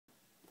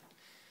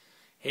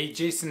Hey,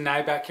 Jason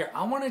Nyback here.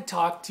 I want to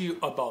talk to you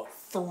about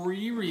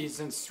three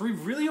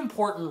really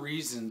important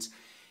reasons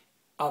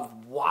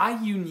of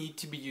why you need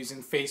to be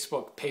using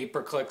Facebook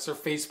pay-per-clicks or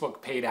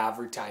Facebook paid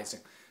advertising.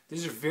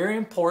 These are very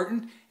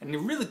important and they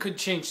really could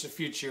change the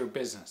future of your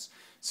business.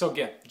 So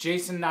again,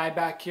 Jason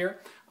Nyback here.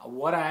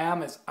 What I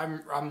am is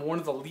I'm one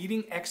of the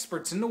leading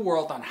experts in the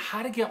world on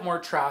how to get more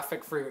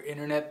traffic for your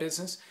internet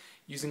business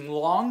using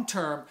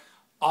long-term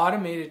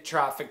automated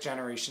traffic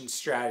generation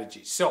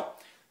strategies. So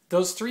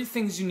those three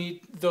reasons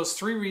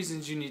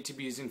you need to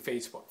be using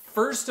Facebook.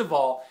 First of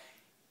all,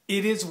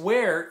 it is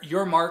where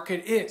your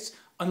market is.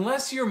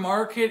 Unless your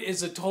market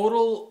is a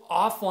total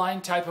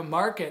offline type of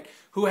market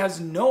who has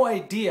no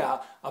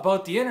idea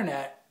about the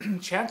internet,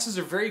 chances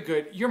are very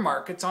good your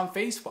market's on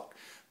Facebook.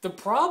 The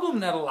problem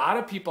that a lot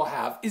of people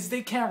have is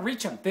they can't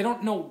reach them. They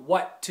don't know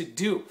what to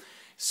do.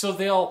 So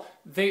they'll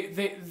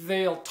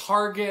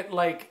target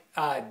like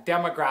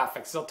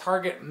demographics. They'll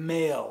target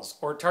males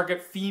or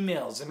target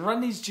females and run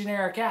these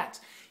generic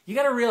ads. You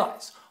got to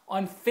realize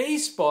on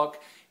Facebook,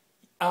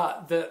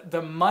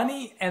 the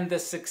money and the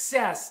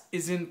success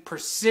is in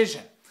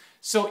precision.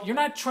 So you're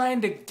not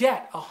trying to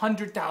get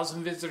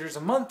 100,000 visitors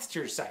a month to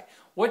your site.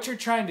 What you're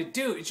trying to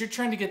do is you're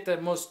trying to get the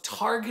most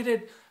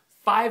targeted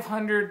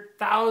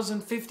 500,000,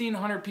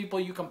 1,500 people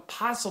you can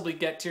possibly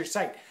get to your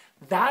site.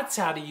 That's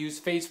how to use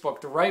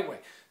Facebook the right way.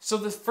 So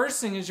the first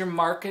thing is your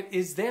market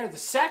is there. The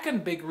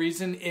second big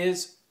reason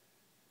is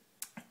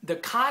the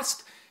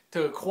cost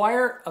to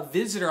acquire a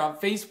visitor on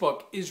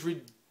Facebook is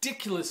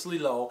ridiculously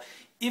low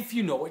if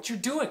you know what you're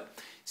doing.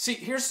 See,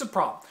 here's the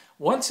problem.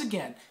 Once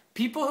again,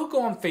 people who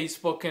go on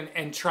Facebook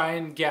and try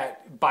and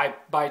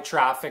buy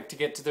traffic to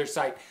get to their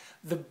site,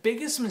 the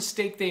biggest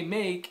mistake they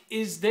make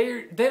is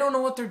they don't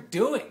know what they're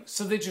doing.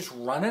 So they just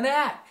run an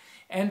ad.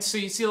 And so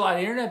you see a lot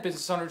of internet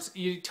business owners,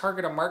 you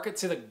target a market,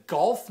 say the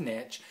golf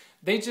niche,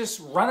 they just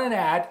run an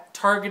ad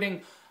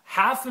targeting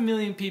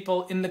 500,000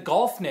 people in the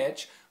golf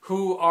niche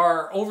who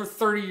are over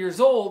 30 years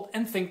old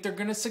and think they're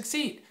going to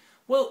succeed.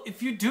 Well,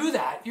 if you do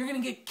that, you're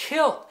going to get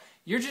killed.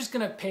 You're just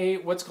going to pay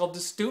what's called the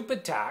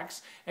stupid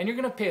tax, and you're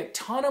going to pay a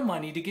ton of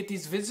money to get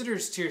these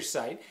visitors to your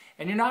site,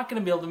 and you're not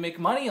going to be able to make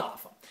money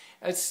off them.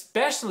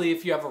 Especially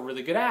if you have a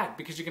really good ad,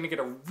 because you're going to get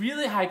a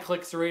really high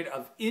click-through rate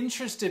of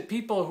interested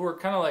people who are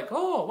kind of like,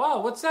 oh, wow,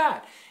 what's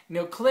that? And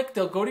they'll click,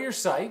 they'll go to your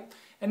site,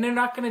 and they're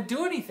not going to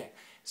do anything.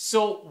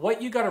 So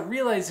what you got to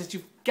realize is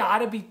you've got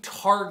to be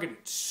targeted,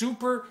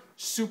 super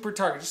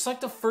targeted. Just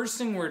like the first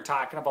thing we were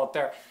talking about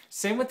there.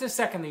 Same with the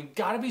second thing, you've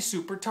got to be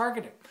super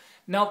targeted.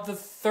 Now, the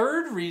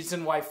third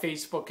reason why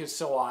Facebook is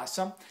so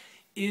awesome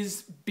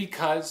is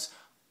because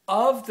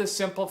of the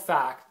simple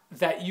fact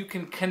that you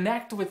can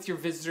connect with your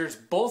visitors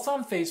both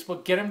on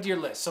Facebook, get them to your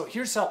list. So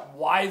here's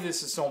why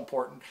this is so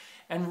important,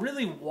 and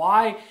really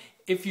why,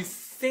 if you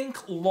think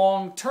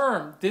long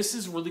term, this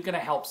is really going to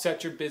help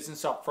set your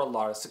business up for a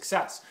lot of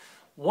success.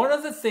 One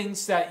of the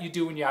things that you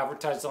do when you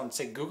advertise on,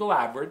 say, Google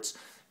AdWords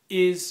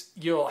is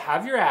you'll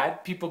have your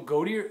ad, people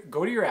go to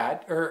your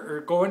ad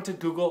or go into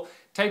Google,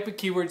 type a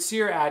keyword, see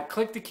your ad,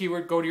 click the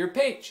keyword, go to your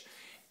page.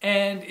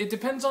 And it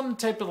depends on the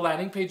type of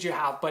landing page you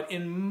have, but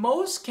in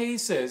most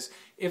cases,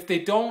 if they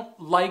don't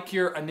like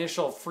your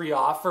initial free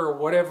offer or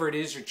whatever it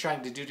is you're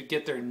trying to do to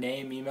get their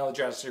name, email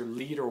address, or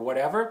lead or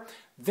whatever,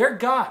 they're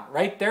gone,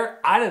 right? They're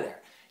out of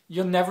there.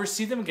 You'll never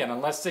see them again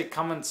unless they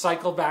come and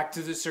cycle back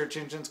to the search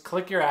engines,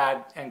 click your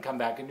ad, and come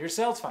back into your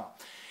sales funnel.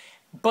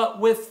 But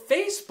with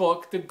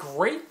Facebook, the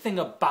great thing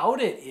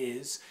about it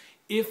is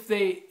if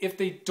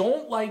they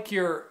don't like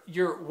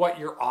what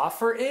your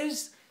offer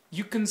is,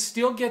 you can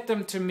still get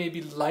them to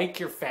maybe like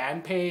your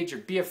fan page or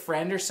be a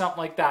friend or something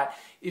like that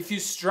if you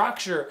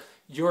structure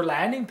your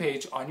landing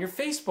page on your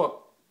Facebook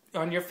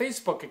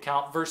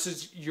account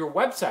versus your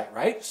website,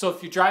 right? So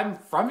if you drive them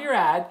from your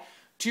ad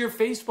to your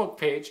Facebook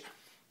page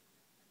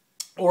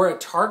or a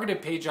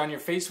targeted page on your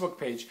Facebook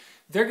page,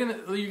 you're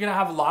gonna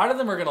have a lot of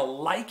them are gonna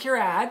like your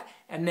ad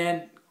and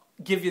then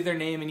give you their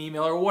name and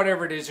email or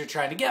whatever it is you're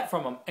trying to get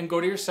from them and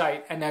go to your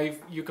site, and now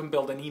you can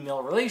build an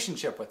email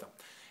relationship with them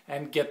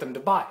and get them to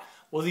buy.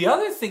 Well, the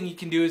other thing you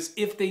can do is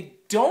if they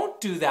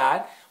don't do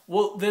that,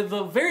 well,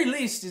 the very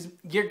least is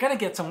you're going to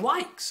get some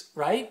likes,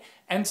 right?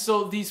 And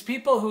so these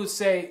people who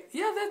say,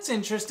 yeah, that's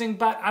interesting,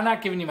 but I'm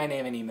not giving you my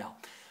name and email.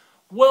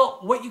 Well,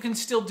 what you can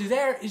still do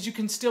there is you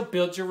can still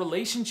build your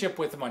relationship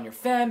with them on your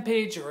fan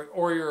page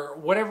or your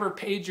whatever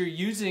page you're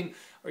using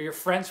or your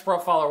friend's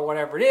profile or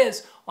whatever it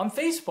is on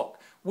Facebook,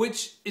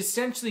 which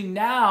essentially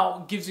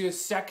now gives you a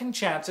second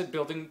chance at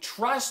building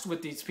trust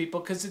with these people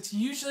because it's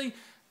usually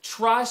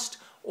trust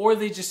or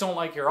they just don't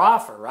like your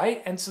offer,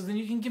 right? And so then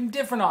you can give them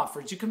different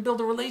offers. You can build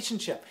a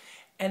relationship.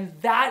 And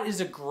that is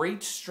a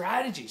great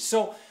strategy.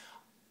 So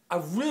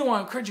I really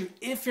want to encourage you,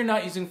 if you're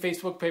not using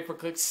Facebook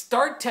pay-per-click,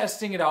 start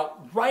testing it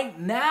out right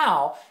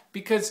now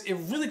because it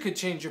really could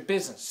change your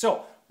business.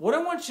 So what I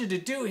want you to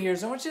do here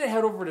is I want you to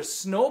head over to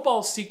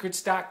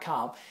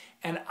snowballsecrets.com,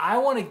 and I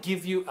want to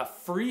give you a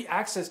free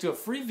access to a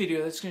free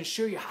video that's going to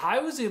show you how I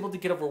was able to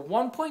get over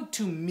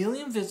 1.2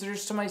 million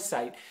visitors to my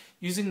site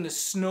using the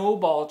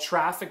Snowball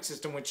traffic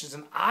system, which is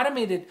an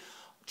automated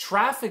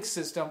traffic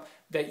system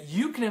that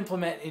you can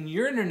implement in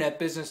your internet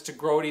business to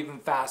grow it even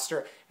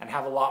faster and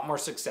have a lot more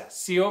success.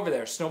 See you over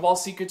there,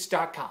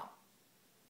 snowballsecrets.com.